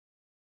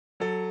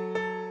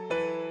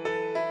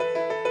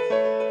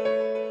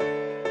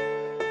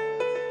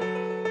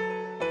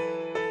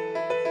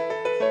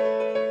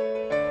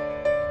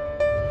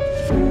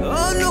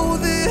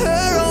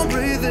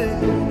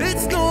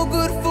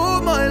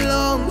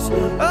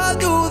I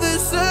do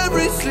this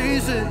every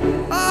season.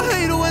 I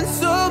hate when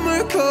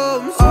summer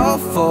comes. I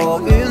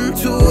fall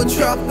into a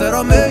trap that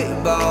I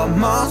made by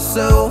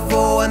myself.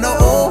 Oh, and I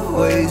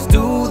always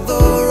do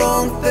the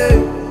wrong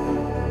thing.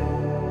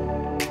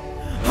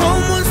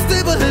 I'm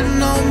unstable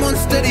and I'm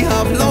unsteady.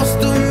 I've lost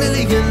a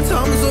million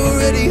times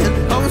already,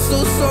 and I'm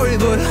so sorry,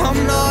 but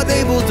I'm not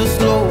able to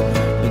slow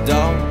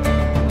down.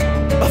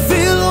 I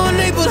feel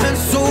unable and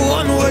so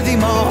unworthy.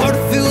 My heart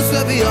feels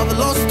heavy, I've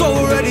lost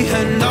already,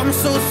 and I'm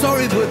so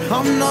sorry, but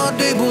I'm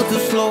not able to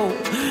slow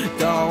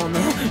down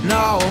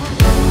now.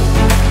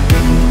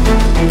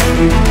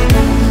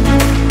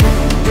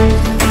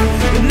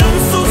 And I'm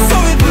so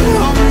sorry, but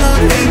I'm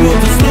not able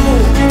to slow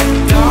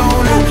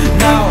down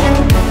now.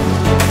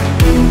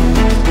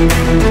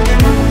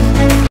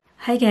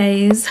 Hi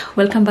guys,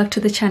 welcome back to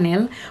the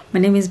channel. My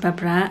name is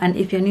Barbara, and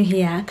if you're new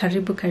here,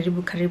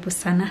 karibu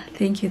sana.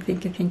 Thank you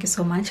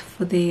so much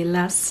for the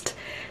last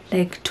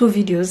like 2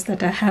 videos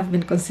that I have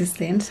been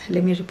consistent.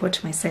 Let me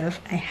report myself.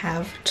 I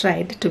have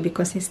tried to be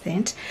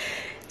consistent.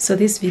 So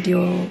this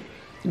video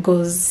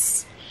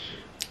goes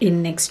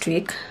in next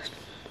week.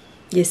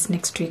 Yes,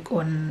 next week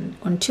on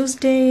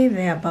Tuesday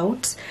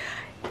thereabouts.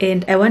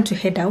 And I want to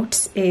head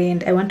out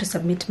and I want to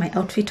submit my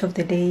outfit of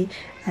the day,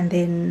 and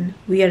then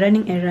we are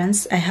running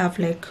errands. I have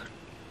like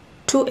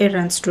 2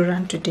 errands to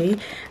run today.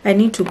 I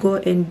need to go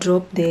and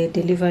drop the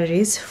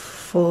deliveries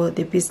for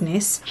the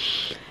business,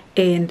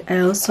 and I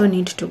also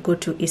need to go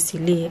to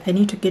Eastleigh. I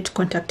need to get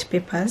contact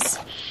papers,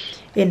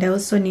 and I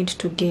also need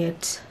to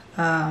get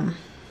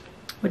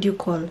what do you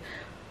call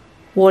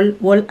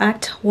wall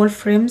art, wall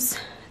frames,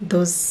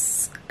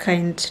 those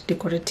kind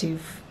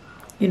decorative,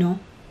 you know,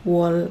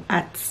 wall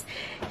arts.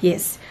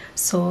 Yes,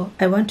 so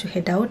I want to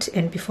head out,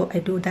 and before I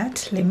do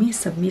that, let me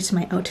submit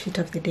my outfit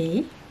of the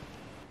day.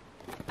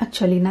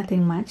 Actually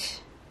nothing much,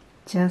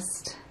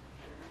 just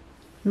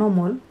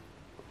normal.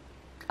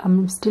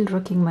 I'm still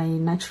rocking my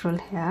natural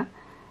hair,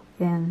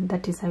 and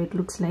that is how it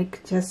looks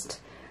like. Just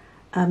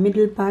a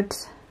middle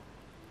part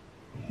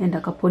and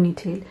like a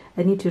ponytail.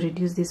 I need to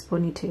reduce this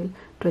ponytail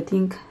to, I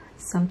think,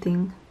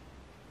 something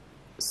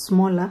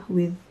smaller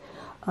with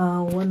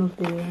one of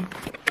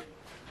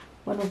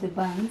the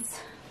bands,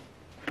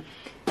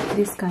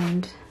 this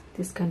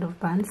kind of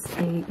bands.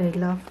 I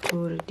love to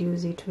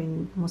reduce it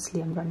when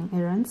mostly I'm running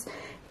errands.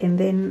 And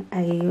then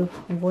I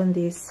won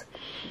this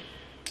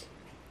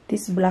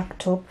black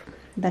top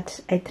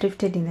that I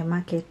thrifted in the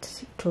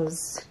market. It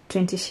was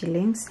 20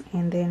 shillings.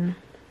 And then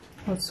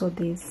also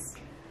these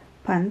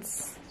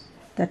pants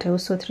that I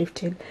also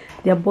thrifted.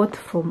 They are both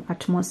from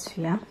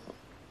Atmosphere.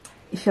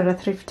 If you're a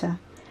thrifter,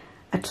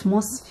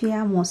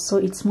 Atmosphere more so,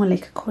 it's more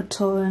like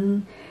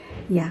cotton.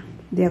 Yeah,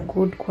 they are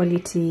good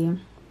quality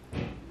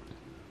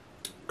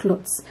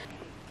clothes.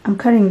 I'm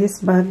carrying this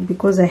bag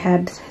because I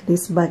had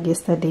this bag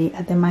yesterday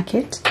at the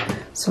market,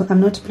 so I'm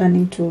not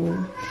planning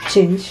to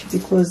change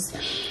because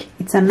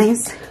it's a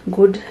nice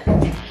good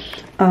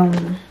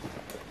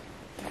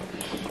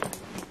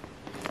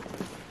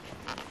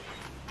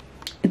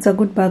it's a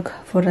good bag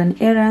for an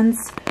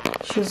errands.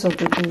 Shoes of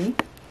the day,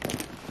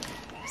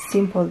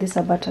 simple. These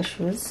are butter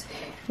shoes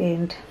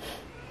and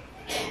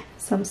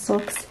some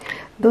socks.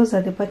 Those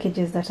are the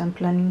packages that I'm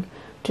planning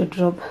to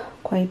drop.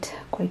 Quite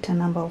a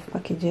number of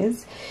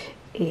packages,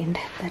 and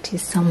that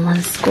is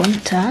someone's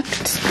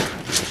contact.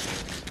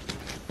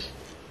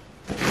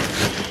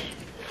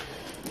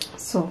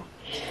 So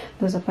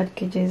those are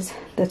packages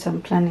that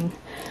I'm planning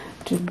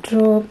to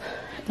drop,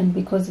 and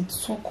because it's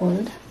so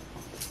cold,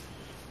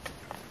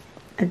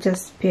 I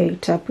just pair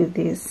it up with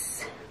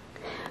this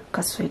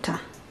sweater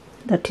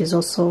that is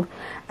also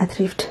a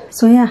thrift.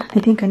 So yeah,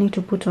 I think I need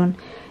to put on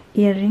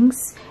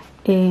earrings,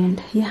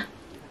 and yeah,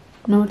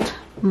 not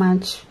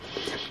much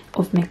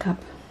of makeup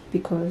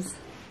because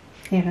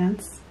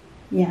errands.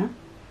 Yeah,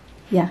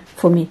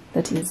 for me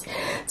that is.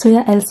 So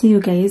yeah, I'll see you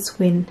guys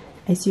when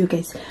I see you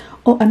guys.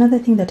 Oh, another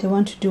thing that I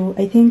want to do,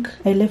 I think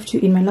I left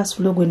you in my last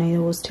vlog when I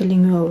was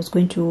telling you I was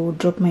going to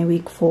drop my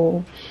wig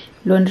for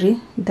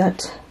laundry.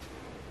 That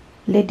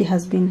lady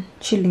has been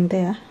chilling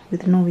there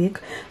with no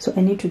wig, so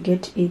I need to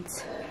get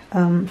it.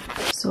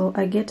 So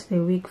I get the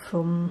wig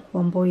from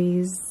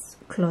Wamboi's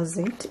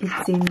closet.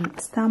 It's in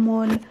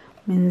Stamol,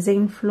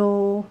 Menzain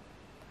floor,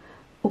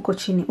 uko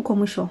chini, uko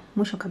mwisho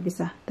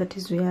kabisa. That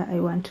is where I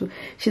want to.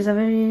 She's a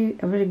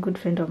very good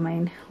friend of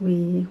mine.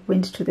 We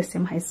went to the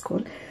same high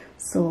school,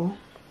 so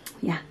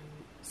yeah,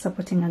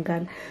 supporting a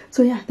girl.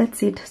 So yeah,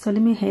 that's it. So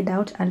let me head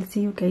out. I'll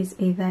see you guys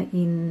either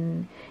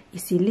in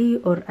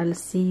Eastleigh or I'll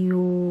see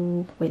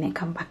you when I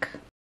come back.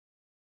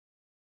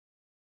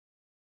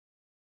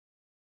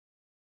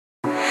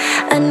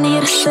 I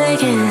need a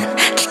second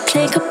to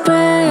take a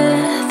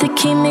breath, to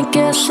keep me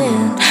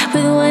guessing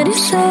with what you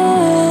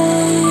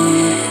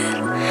said.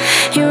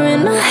 You're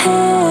in my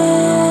head.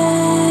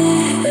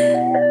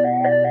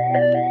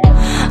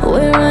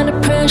 We're under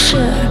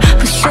pressure,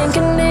 we're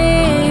sinking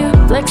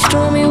deep, like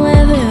stormy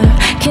weather,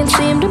 can't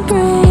seem to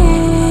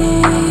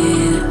breathe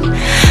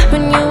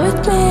when you're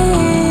with me.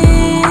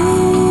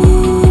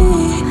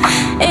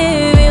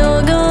 If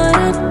you're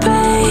gonna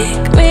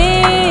break me,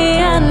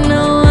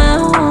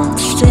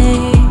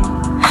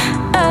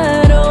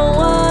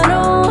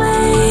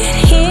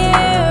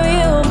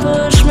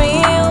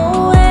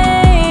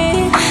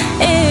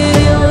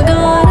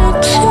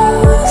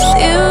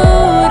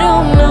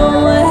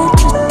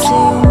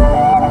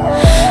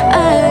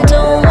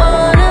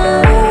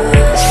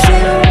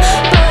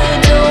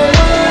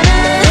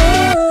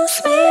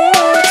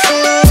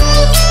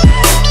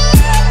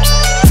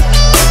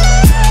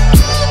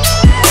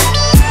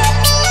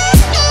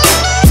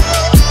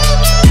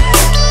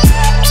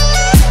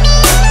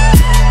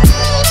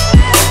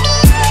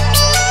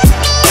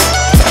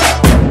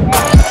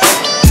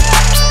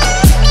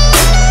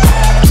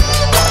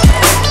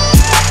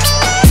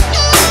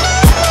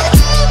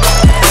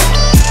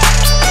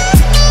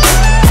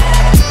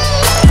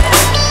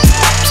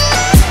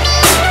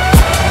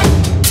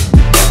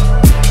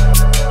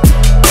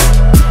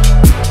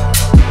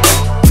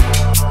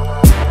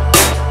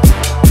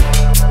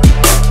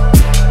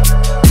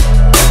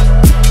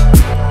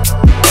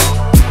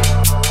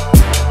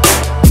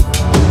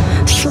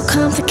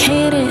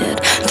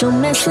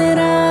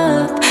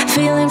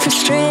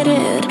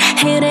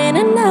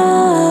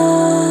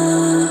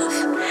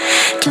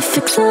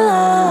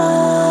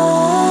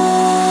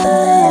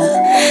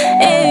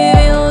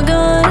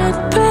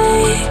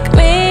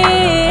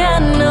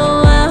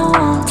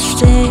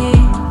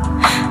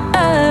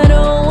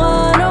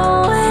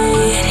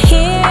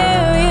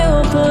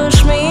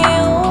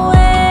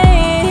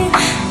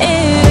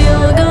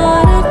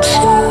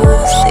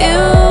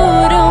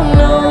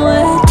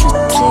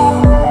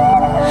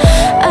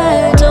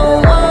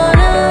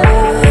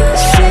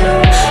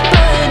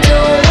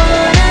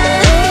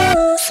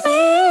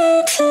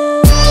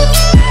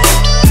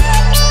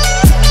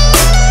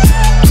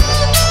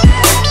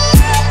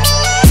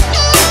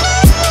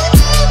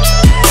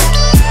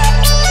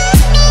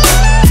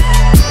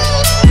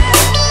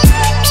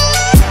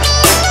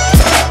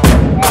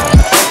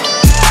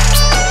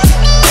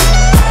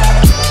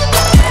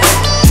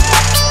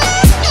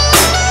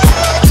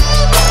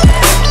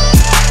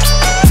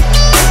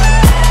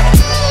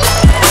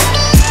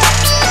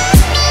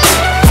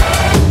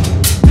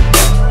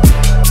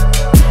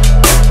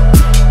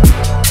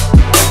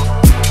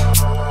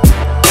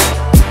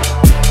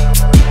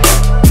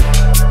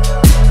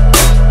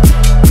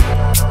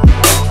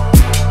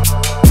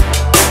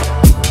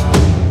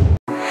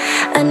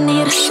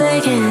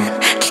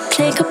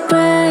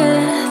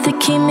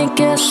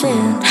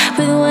 guessing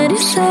with what he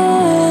said.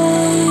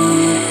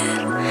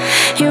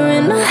 You're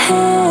in my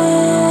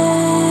head.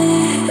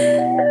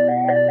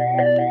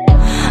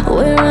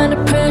 We're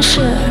under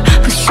pressure,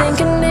 we're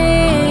sinking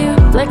deep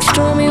like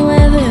stormy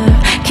weather.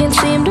 Can't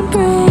seem to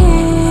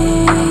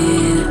breathe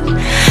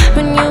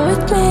when you're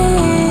with me.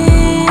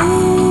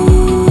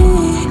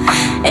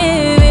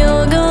 If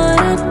you're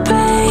gonna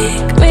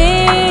break me,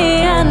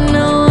 I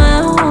know I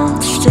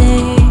won't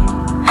stay.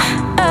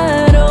 I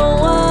don't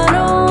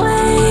wanna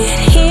wait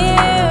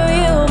here,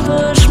 you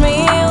push me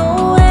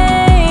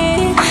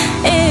away.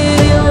 If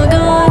you're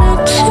gonna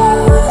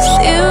choose,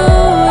 you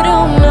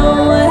don't know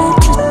what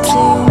to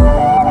do.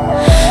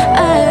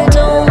 I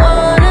don't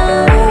wanna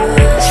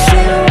lose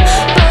you,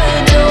 but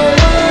don't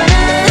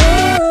wanna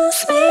lose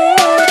me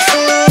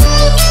too.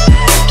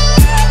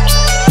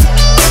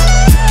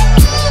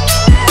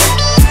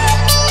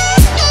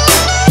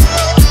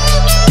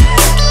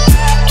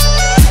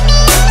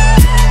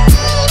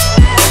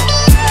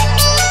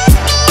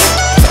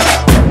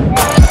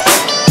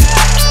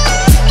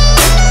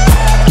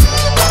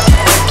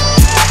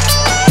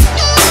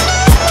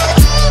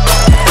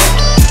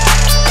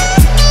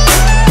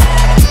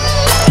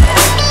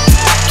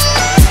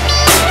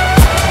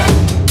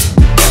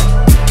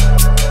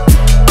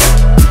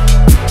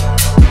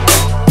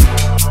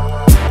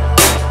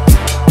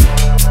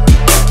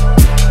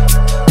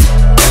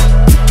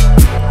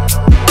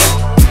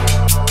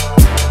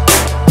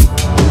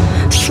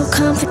 So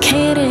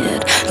complicated,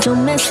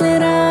 don't mess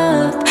it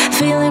up.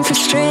 Feeling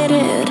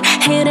frustrated,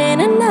 it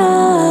ain't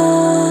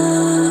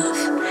enough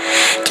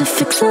to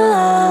fix a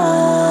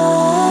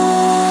love.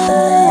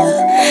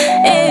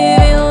 If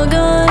you're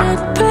gonna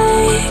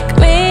break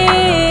me,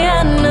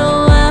 I know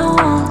I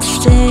won't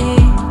stay.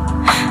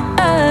 I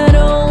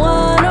don't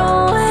wanna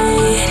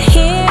wait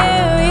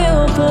here, you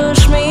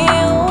push me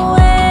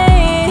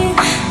away.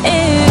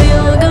 If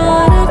you're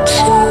gonna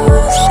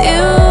choose,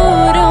 you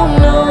don't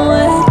know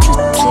what to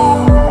do.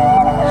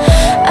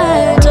 I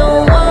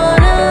don't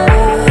wanna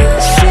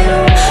lose you,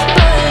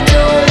 but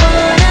don't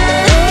wanna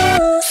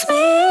lose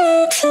me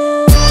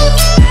too.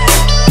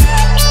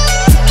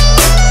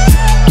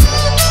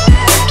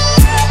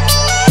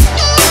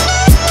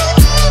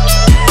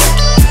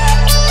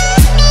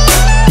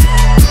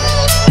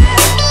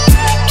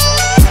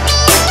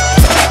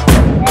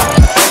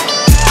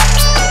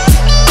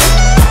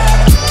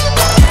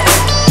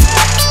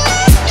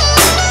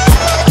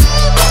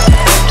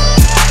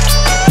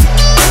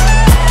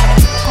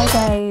 Hi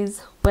guys,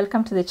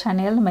 welcome to the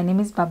channel. My name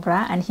is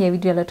Barbara and here we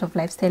do a lot of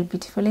lifestyle,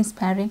 beautiful,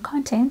 inspiring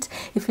content.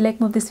 If you like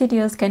more of these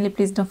videos, kindly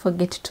please don't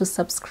forget to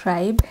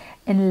subscribe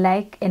and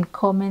like and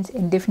comment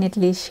and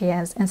definitely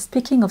shares. And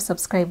speaking of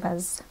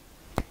subscribers,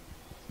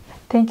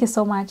 thank you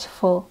so much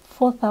for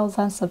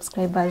 4,000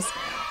 subscribers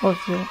of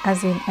you,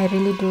 as in I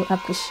really do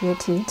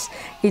appreciate it.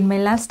 In my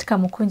last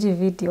Kamukunji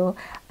video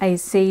I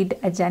said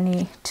a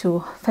journey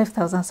to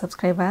 5,000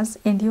 subscribers,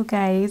 and you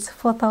guys,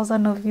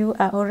 4,000 of you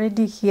are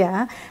already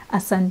here.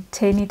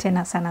 Asanteni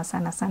tena sana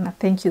sana sana.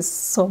 Thank you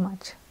so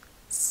much,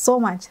 so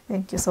much.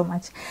 Thank you so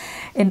much.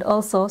 And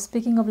also,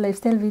 speaking of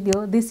lifestyle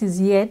video, this is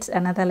yet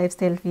another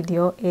lifestyle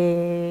video,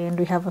 and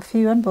we have a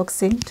few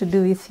unboxing to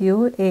do with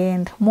you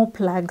and more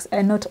plugs.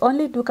 I not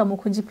only do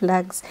Kamukunji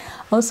plugs,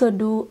 also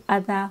do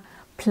other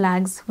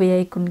plugs where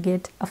you can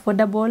get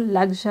affordable,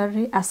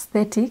 luxury,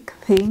 aesthetic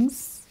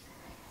things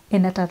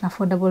and at an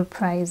affordable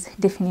price.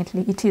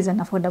 Definitely it is an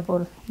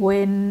affordable.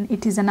 When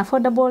it is an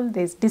affordable,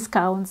 there's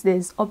discounts,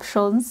 there's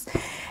options,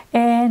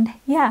 and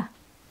yeah,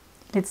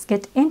 let's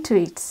get into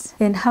it.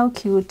 And how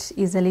cute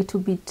is a little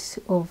bit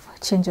of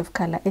change of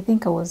color. I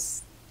think I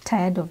was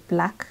tired of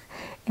black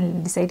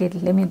and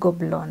decided let me go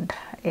blonde,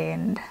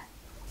 and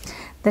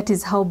that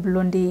is how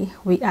blondie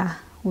we are.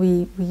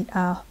 We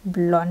are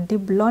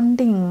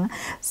blonding.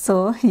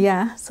 So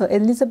yeah, so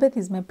Elizabeth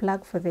is my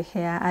plug for the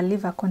hair. I'll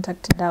leave her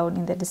contact down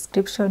in the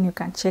description. You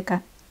can check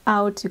her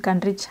out, you can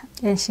reach,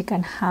 and she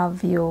can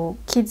have your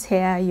kids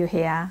hair, your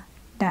hair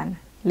done,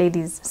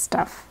 ladies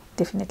stuff,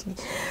 definitely.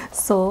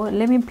 So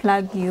let me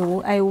plug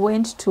you. I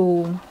went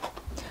to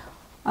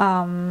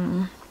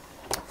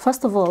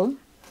first of all,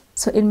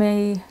 so in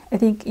my, I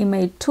think in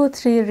my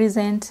 2-3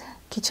 recent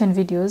kitchen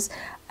videos,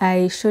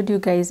 I showed you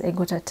guys I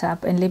got a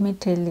tap, and let me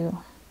tell you,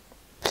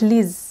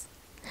 please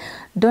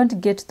don't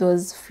get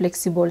those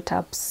flexible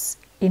taps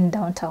in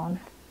downtown.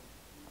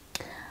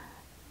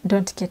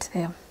 Don't get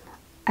them.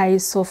 I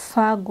so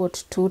far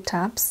got 2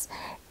 taps,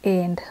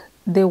 and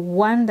the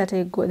one that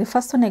I got, the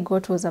first one I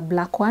got was a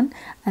black one,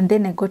 and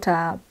then I got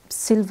a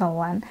silver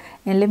one,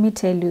 and let me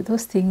tell you,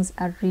 those things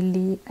are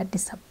really a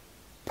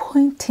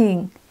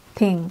disappointing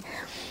thing.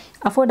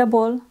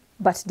 Affordable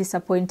but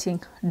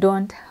disappointing.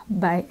 Don't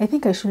buy. I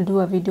think I should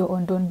do a video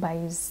on don't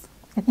buys.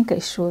 I think I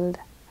should.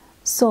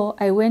 So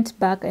I went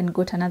back and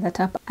got another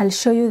tap. I'll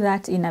show you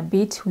that in a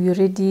bit. We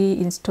already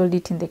installed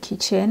it in the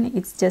kitchen.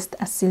 It's just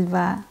a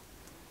silver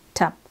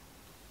tap,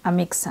 a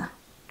mixer.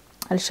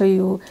 I'll show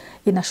you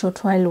in a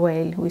short while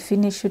we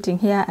finish shooting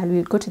here. I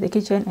will go to the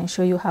kitchen and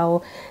show you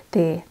how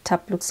the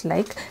tap looks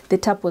like. The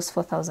tap was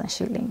 4,000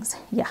 shillings.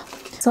 Yeah,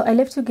 so I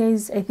left you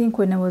guys, I think,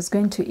 when I was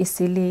going to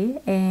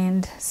Eastleigh.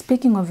 And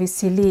speaking of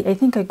Eastleigh, I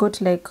think I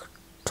got like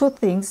 2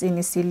 things in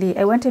Eastleigh.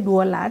 I wanted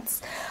wall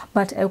arts,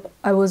 but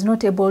I was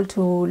not able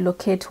to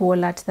locate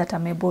wall art that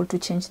I'm able to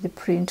change the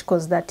print,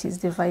 because that is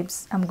the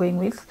vibes I'm going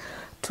with.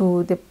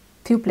 To the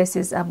few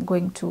places I'm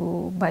going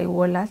to buy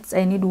wall arts,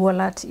 I need wall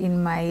art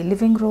in my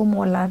living room,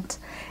 wall art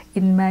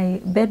in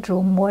my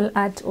bedroom, wall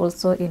art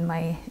also in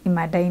my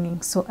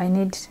dining. So I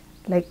need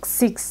like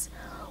 6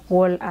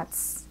 wall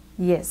arts,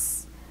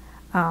 yes,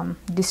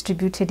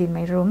 distributed in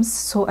my rooms.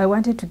 So I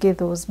wanted to get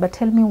those, but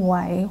tell me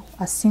why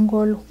a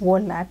single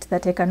wall art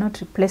that I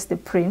cannot replace the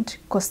print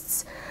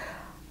costs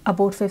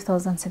about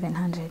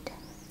 5,700.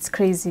 It's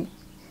crazy.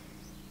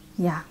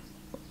 Yeah,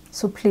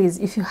 so please,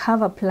 if you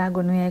have a plug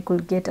on where I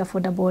could get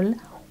affordable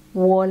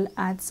wall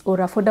arts or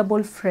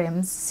affordable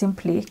frames,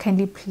 simply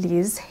kindly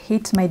please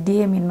hit my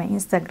DM in my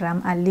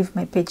Instagram. I'll leave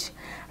my page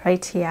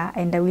right here,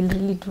 and I will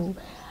really do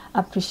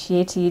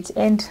appreciate it.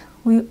 And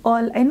we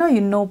all, I know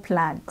you know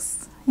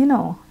plugs, you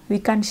know, we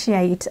can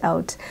share it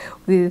out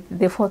with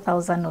the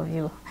 4,000 of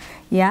you.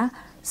 Yeah,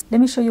 so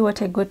let me show you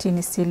what I got in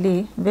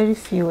Eastleigh. Very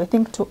few, I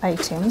think 2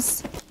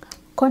 items.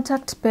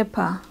 Contact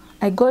paper,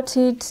 I got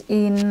it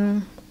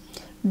in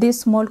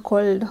this mall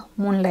called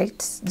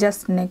Moonlight,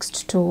 just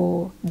next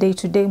to Day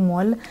to Day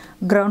Mall,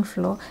 ground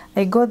floor.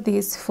 I got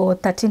this for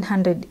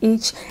 1,300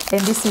 each,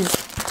 and this is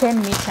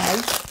 10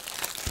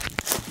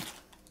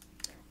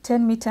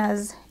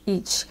 meters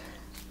each.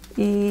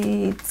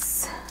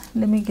 It's,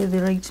 let me get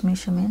the right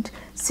measurement,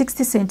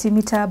 60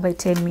 centimeter by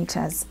 10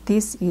 meters.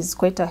 This is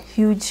quite a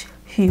huge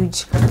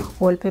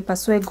wallpaper.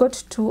 So I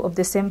got 2 of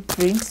the same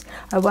print.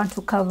 I want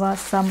to cover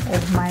some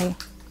of my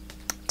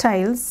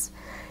tiles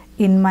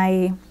in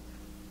my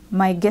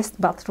guest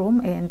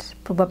bathroom and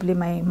probably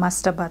my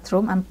master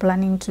bathroom. I'm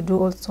planning to do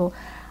also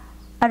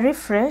a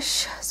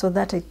refresh so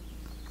that it,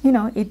 you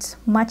know, it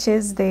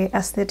matches the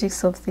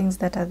aesthetics of things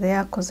that are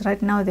there, because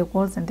right now the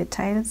walls and the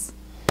tiles,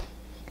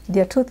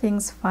 they are 2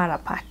 things far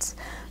apart.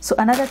 So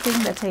another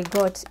thing that I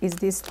got is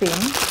this thing.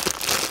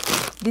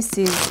 This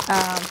is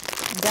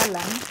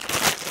Garland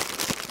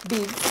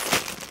beads.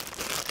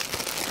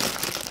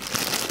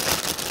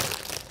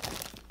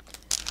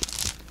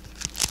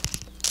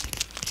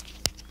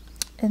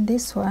 And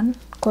this one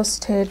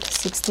costed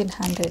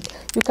 1,600.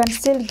 You can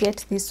still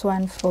get this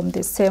one from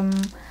the same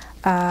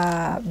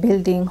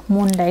building,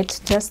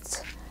 Moonlight,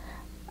 just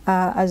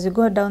as you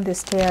go down the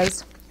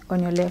stairs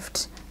on your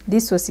left.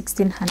 This was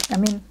 1,600. I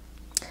mean,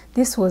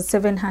 this was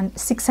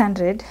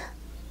 600.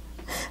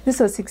 This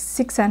was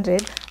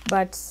 600,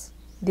 but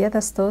the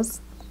other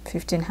stores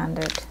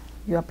 1,500.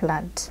 You are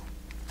plugged.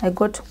 I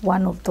got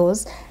one of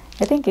those.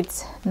 I think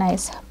it's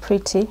nice,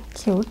 pretty,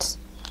 cute.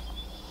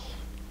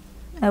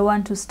 I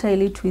want to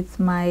style it with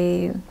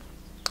my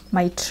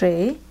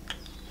tray,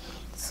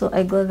 so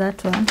I got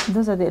that one.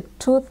 Those are the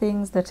 2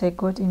 things that I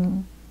got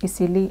in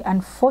Eastleigh.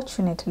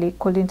 Unfortunately,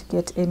 couldn't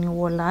get any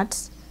wall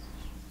art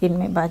in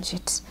my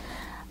budget.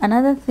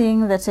 Another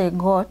thing that I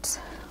got,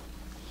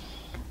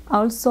 I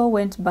also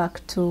went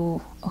back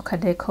to Orca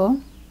Decor,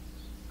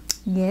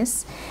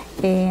 yes,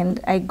 and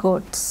I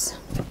got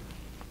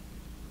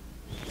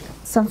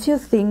some few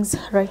things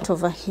right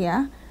over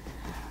here.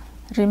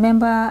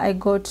 Remember, I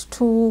got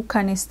 2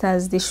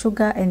 canisters, the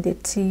sugar and the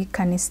tea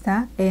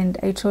canister, and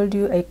I told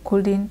you I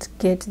couldn't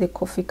get the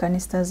coffee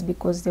canisters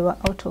because they were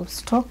out of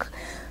stock.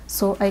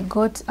 So I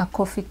got a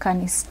coffee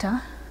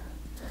canister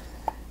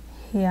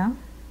here.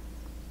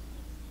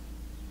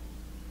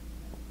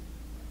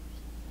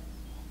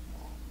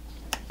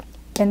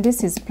 And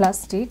this is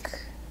plastic.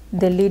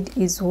 The lid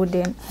is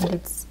wooden and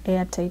it's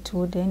airtight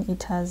wooden.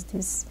 It has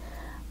this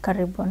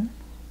carbon,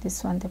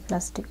 this one, the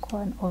plastic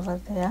one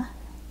over there.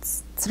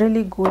 It's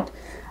really good.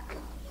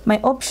 My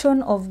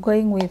option of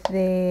going with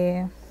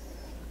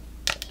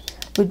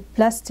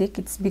plastic,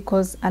 it's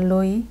because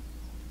alloy,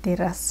 they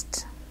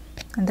rust,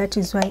 and that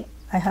is why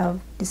I have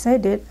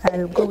decided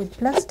I'll go with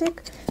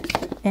plastic,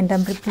 and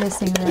I'm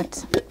replacing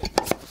that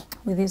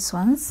with these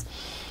ones.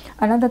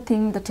 Another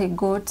thing that I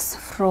got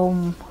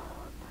from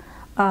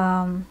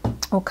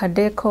Orca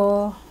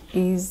Decor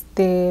is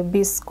the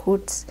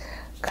biscuit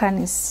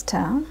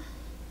canister.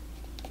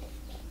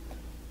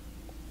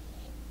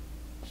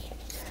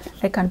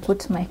 I can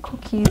put my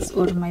cookies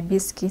or my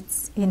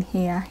biscuits in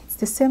here. It's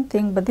the same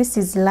thing, but this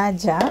is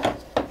larger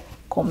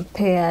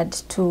compared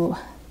to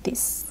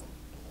this.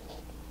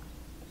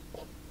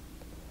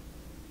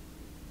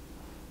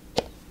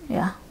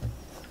 Yeah.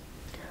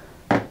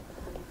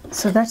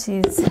 So that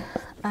is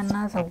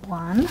another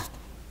one.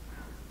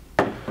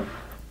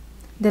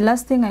 The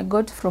last thing I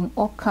got from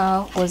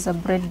Orca was a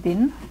bread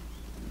bin.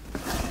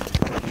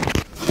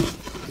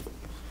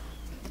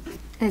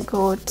 I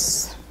got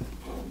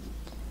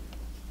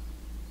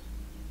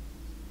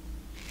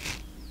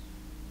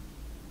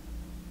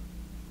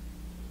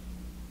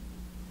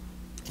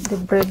the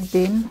bread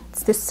bin.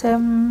 It's the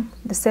same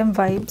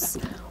vibes,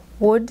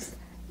 wood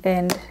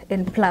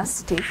and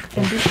plastic,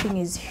 and this thing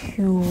is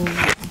huge.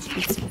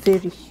 It's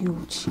very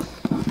huge.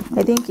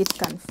 I think it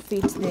can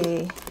fit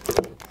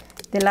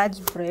the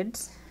large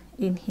breads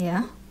in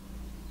here,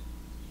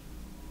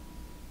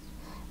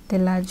 the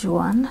large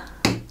one.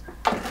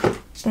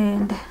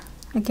 And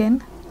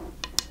again,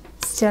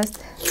 it's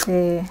just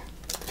the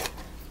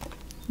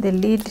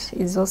lid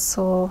is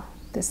also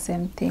the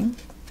same thing,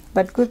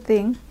 but good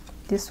thing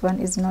this one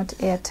is not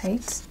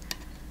airtight.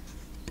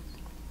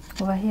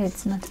 Over here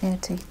it's not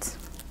airtight.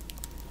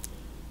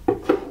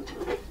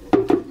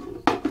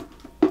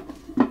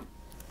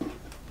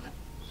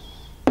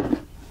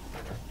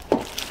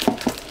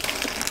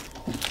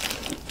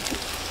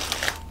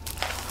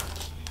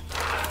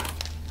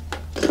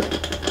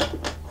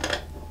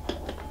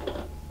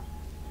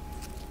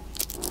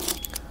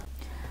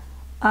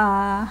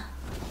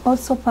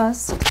 Also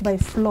passed by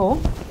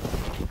Flo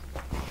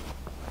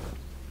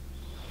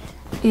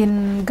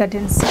in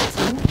Garden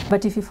City,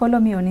 but if you follow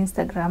me on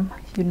Instagram,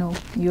 you know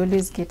you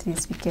always get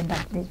these weekend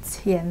updates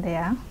here and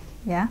there.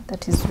 Yeah,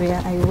 that is where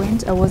I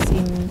went. I was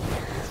in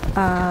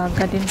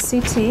Garden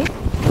City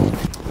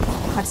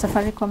at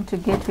Safaricom to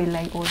get while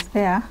I was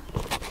there.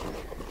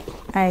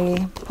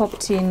 I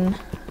popped in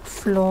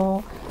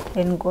Flo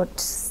and got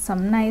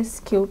some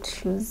nice cute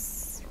shoes.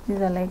 These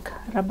are like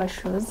rubber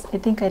shoes. I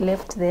think I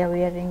left there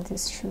wearing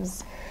these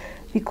shoes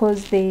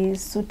because they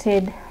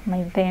suited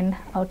my then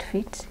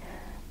outfit.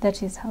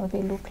 That is how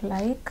they look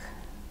like.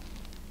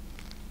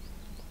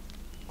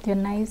 They're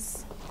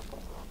nice.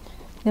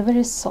 They're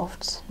very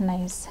soft,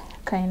 nice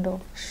kind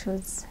of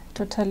shoes.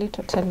 Totally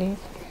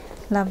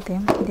love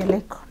them. They're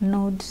like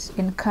nude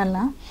in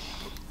color.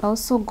 I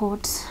also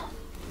got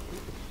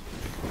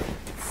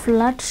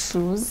flat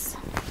shoes.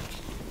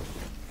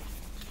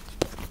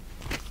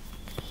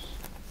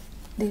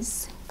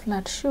 These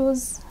flat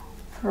shoes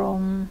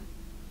from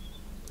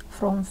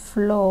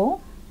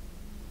Flo.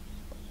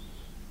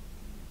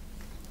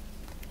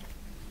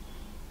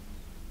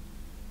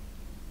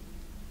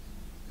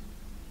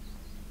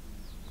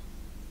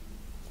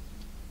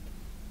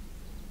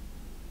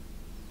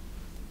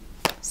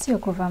 Sio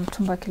kuvaa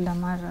mtumba kila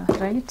mara,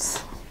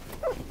 right?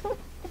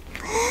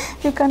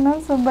 You can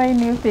also buy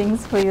new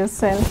things for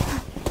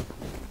yourself.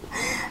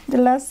 The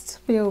last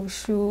pair of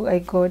shoe I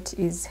got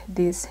is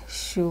this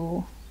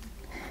shoe.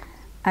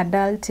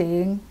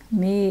 Adulting,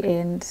 me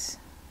and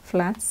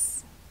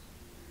flats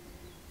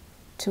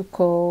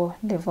tuko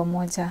level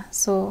moja.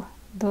 So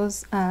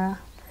those are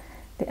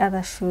the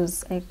other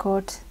shoes I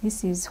got.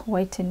 This is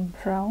white and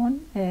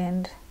brown,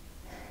 and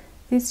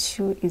this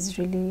shoe is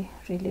really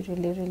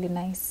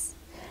nice.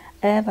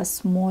 I have a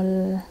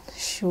small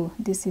shoe.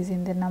 This is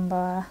in the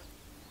number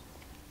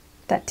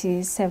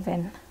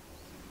 37.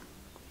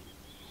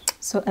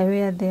 So I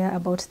wear there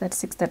about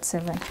 36,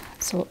 37.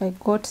 So I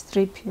got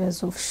 3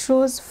 pairs of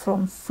shoes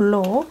from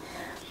Flo.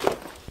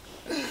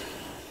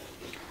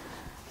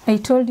 I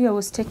told you I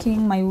was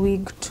taking my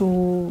wig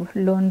to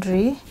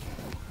laundry,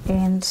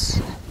 and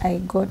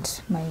I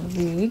got my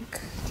wig.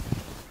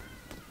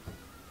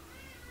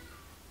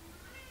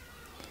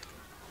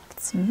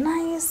 It's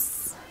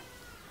nice,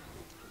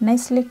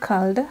 nicely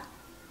curled,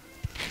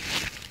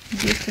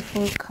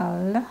 beautiful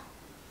curl.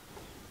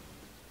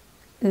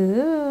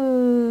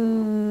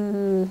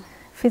 Ooh,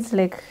 feels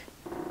like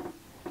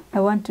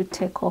I want to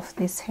take off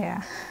this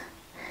hair.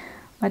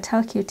 But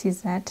how cute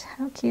is that?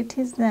 How cute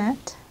is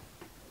that?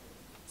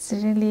 It's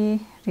really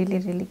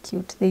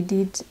cute. They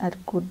did a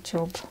good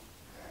job.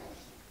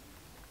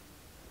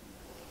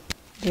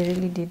 They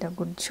really did a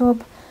good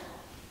job.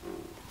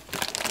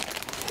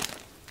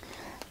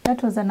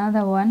 That was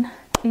another one.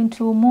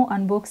 Into more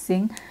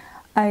unboxing,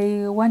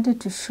 I wanted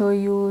to show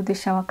you the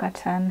shower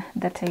curtain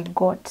that I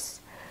got.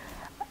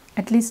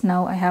 At least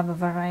now I have a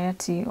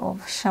variety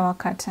of shower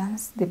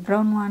curtains, the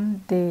brown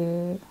one,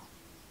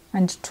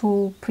 and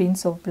 2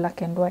 prints of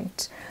black and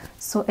white.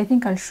 So I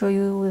think I'll show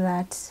you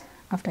that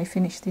after I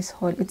finish this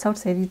haul. It's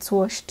outside, it's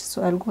washed,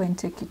 so I'll go and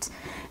take it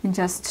and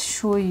just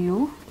show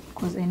you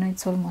because I know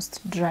it's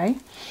almost dry.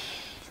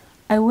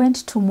 I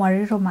went to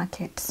Mwariro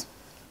market,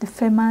 the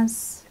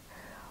famous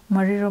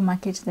Mwariro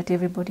market that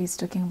everybody is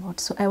talking about.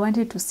 So I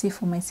wanted to see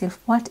for myself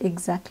what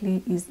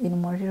exactly is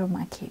in Mwariro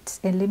market,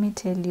 and let me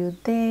tell you,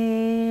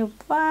 the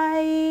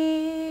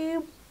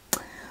vibe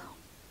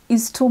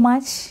is too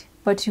much,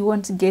 but you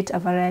won't get a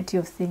variety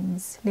of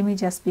things. Let me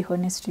just be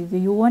honest with you,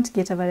 you won't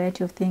get a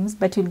variety of things,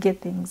 but you'll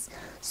get things.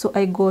 So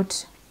I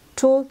got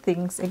 2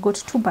 things. I got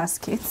 2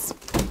 baskets.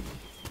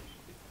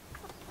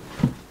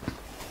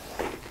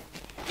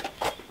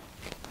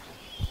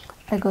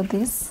 I got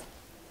this.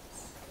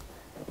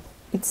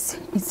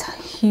 It's a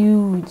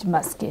huge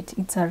basket.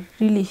 It's a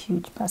really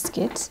huge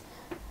basket.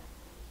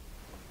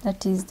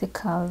 That is the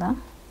color.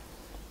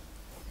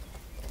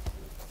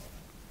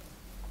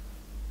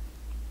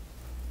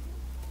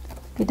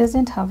 It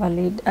doesn't have a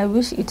lid. I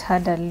wish it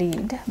had a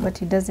lid,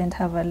 but it doesn't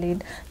have a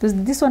lid.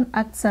 This one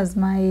acts as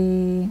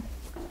my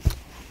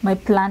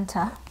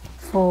planter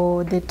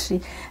for the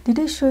tree. Did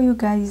I show you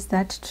guys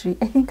that tree?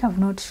 I think I've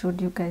not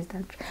showed you guys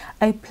that tree.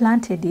 I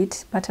planted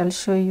it, but I'll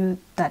show you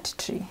that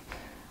tree.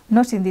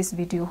 Not in this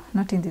video,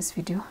 not in this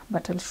video,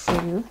 but I'll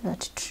show you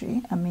that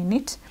tree a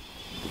minute.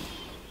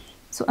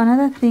 So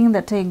another thing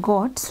that I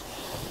got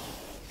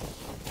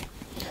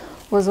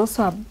was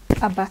also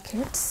a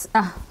bucket,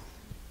 a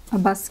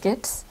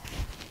basket.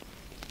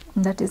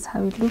 And that is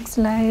how it looks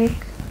like.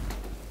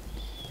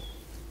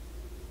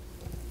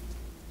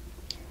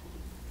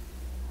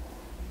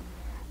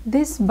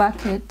 This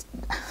basket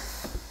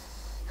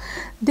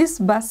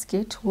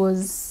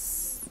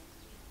was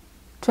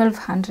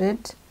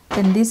 1200,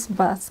 and this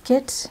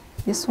basket,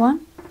 this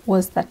one,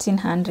 was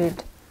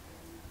 1300.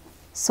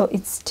 So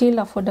it's still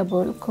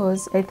affordable,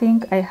 because I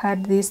think I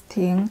had this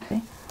thing.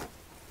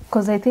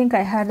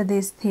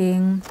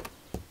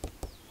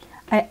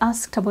 I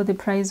asked about the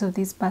price of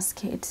this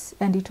basket,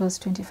 and it was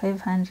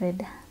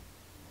 2500.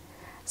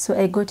 So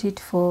I got it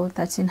for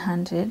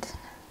 1300.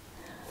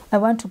 I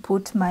want to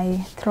put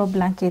my throw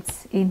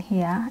blankets in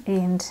here,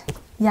 and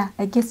yeah,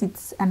 I guess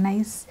it's a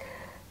nice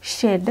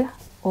shade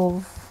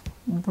of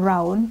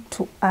brown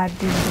to add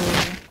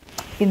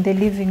in the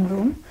living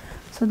room.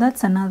 So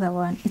that's another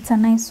one. It's a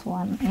nice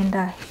one and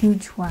a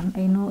huge one.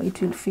 I know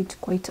it will fit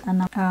quite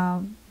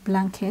enough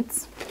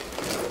blankets.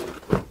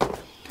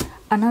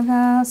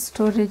 Another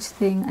storage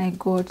thing I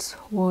got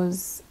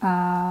was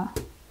a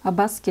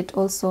basket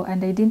also,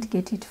 and I didn't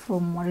get it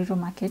from Mwariro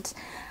Market.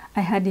 I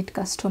had it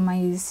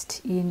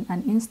customized in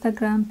an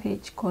Instagram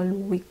page called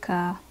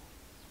Wicker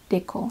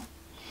Decor.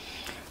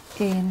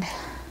 And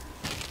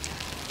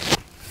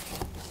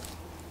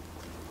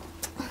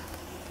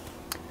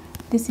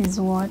this is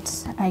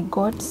what I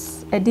got.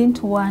 I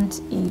didn't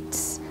want it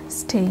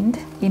stained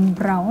in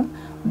brown,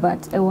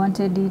 but I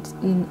wanted it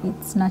in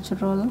its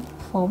natural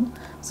form.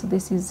 So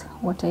this is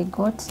what I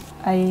got.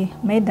 I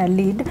made a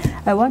lid.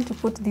 I want to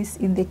put this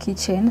in the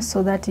kitchen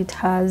so that it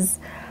has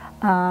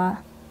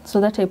so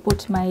that I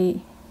put my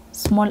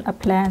small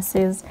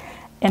appliances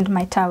and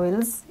my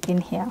towels in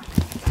here.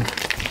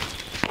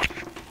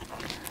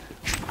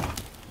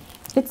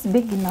 It's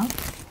big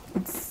enough.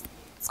 It's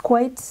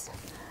quite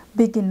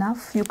big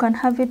enough. You can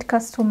have it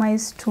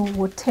customized to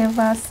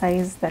whatever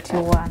size that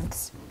you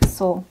want.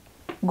 So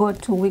go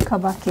to Wicker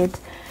Bucket.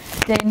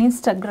 They're in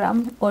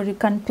Instagram, or you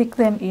can pick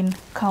them in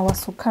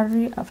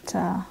Kawasukari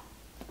after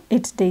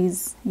 8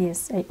 days.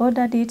 Yes, I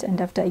ordered it,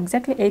 and after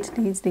exactly 8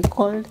 days they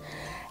called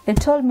and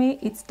told me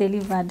it's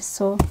delivered.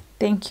 So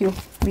thank you,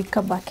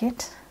 Wicker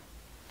Bucket.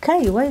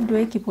 Kai, why do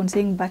I keep on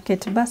saying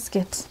bucket?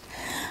 Basket.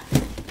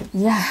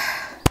 Yeah.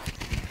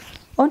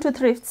 On to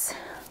thrifts.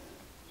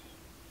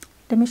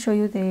 Let me show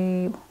you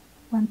the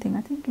one thing.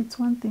 I think it's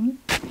one thing.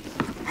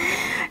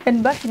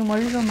 And back in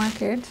Mwariro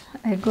Market,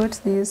 I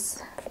got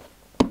this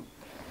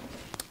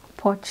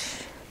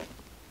pouch.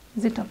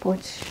 Is it a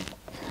pouch?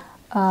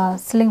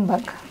 Sling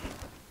bag.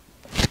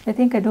 I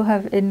think I don't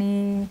have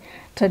any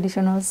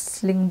traditional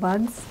sling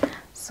bags,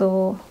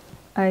 so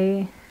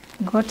I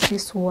got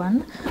this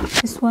one.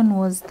 This one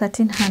was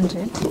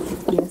 1300.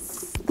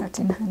 Yes,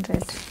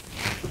 1300.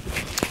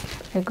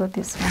 I got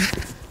this one.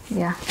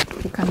 Yeah,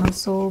 you can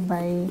also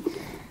buy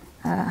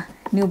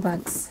new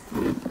bags,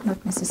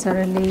 not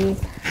necessarily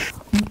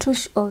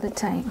tush all the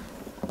time.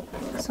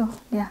 So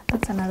yeah,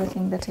 that's another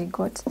thing that I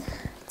got.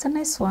 It's a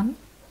nice one.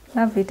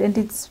 Love it, and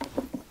it's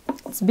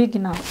big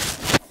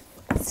enough.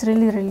 It's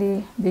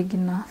really big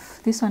enough.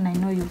 This one, I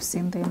know you've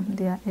seen them.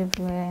 They are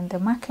everywhere in the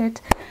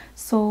market.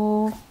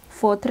 So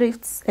for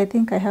thrifts, I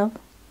think I have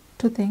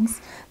two things: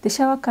 the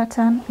shower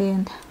curtain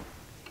and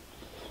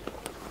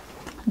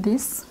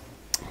this.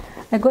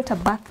 I got a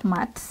bath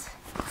mat.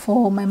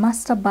 For my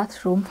master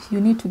bathroom, you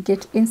need to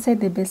get inside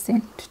the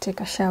basin to take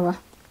a shower.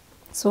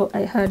 So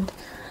I had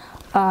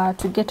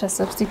to get a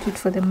substitute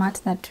for the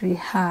mat that we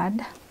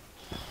had.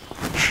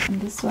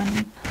 And this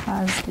one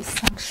has the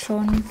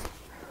suction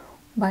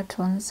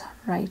buttons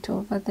right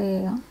over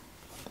there.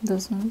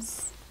 Those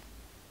ones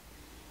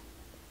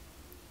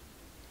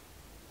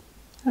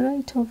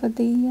right over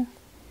there.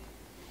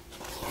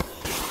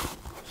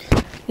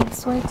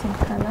 It's white in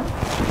color.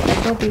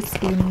 I got this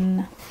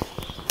in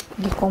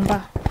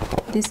Gikombaa.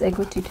 This I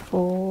got it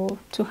for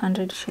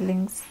 200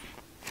 shillings.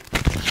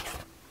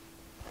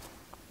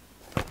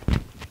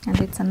 And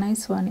it's a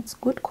nice one. It's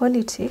good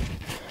quality.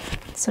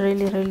 It's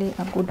really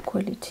a good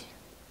quality.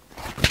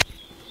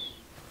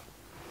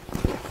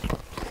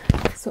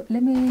 So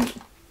let me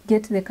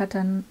get the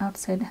curtain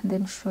outside and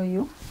then show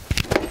you.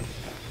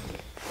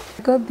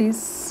 I got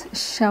this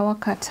shower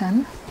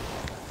curtain.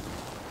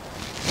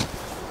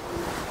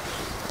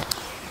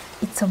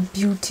 It's a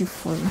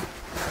beautiful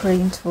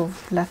print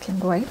of black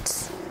and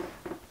white,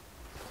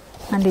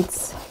 and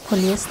it's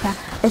polyester.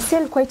 I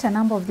sell quite a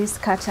number of these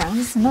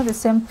curtains, not the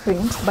same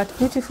print, but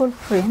beautiful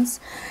prints,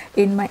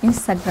 in my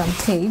Instagram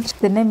page.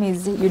 The name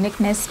is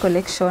Uniqueness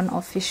Collection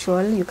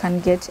Official. You can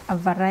get a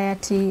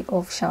variety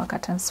of shower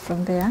curtains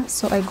from there.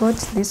 So I got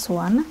this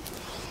one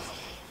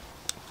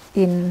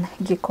in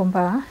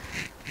Gikombaa.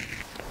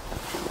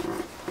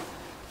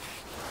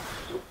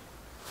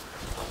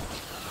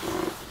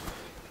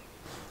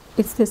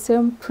 it's the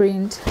same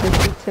print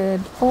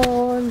repeated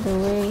all the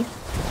way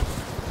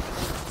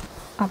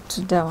up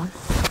to down.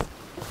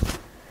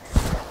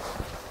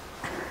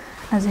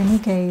 As in, you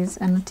guys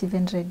are not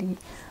even ready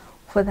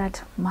for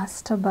that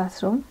master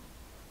bathroom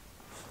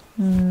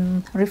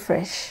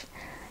refresh.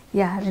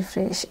 Yeah,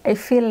 refresh. I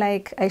feel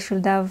like I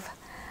should have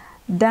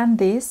done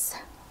this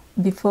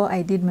before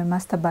I did my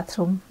master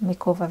bathroom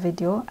makeover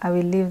video. I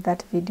will leave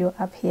that video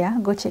up here,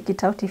 go check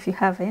it out if you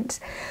haven't.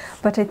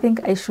 But I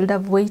think I should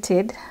have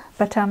waited,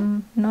 but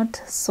I'm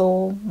not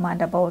so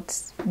mad about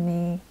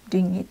me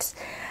doing it.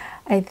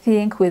 I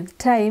think with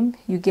time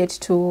you get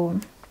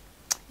to,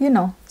 you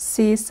know,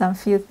 see some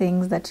few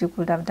things that you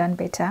could have done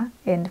better,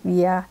 and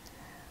we are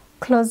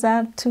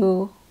closer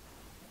to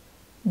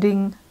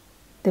doing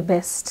the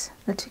best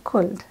that you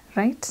could,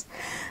 right?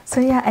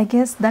 So yeah, I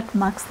guess that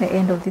marks the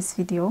end of this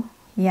video.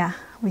 Yeah,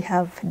 we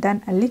have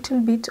done a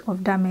little bit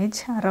of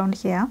damage around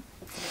here,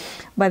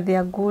 but they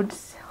are good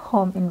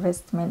home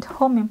investment,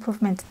 home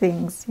improvement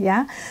things.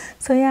 Yeah,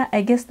 so yeah,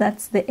 I guess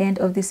that's the end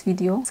of this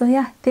video. So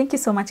yeah, thank you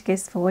so much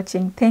guys for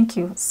watching. Thank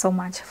you so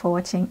much for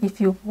watching. If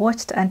you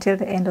watched until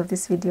the end of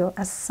this video,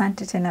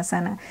 asante tena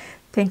sana.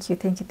 Thank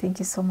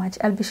you so much.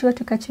 I'll be sure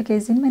to catch you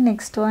guys in my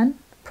next one,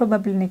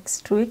 probably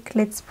next week.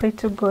 Let's pray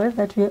to God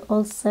that we're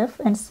all safe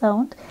and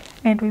sound,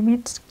 and we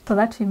meet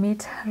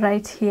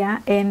right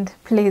here. And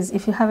please,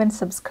 if you haven't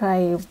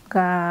subscribed,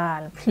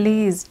 girl,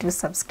 please do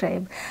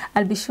subscribe.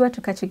 I'll be sure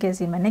to catch you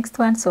guys in my next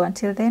one. So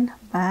until then,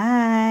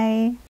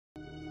 bye.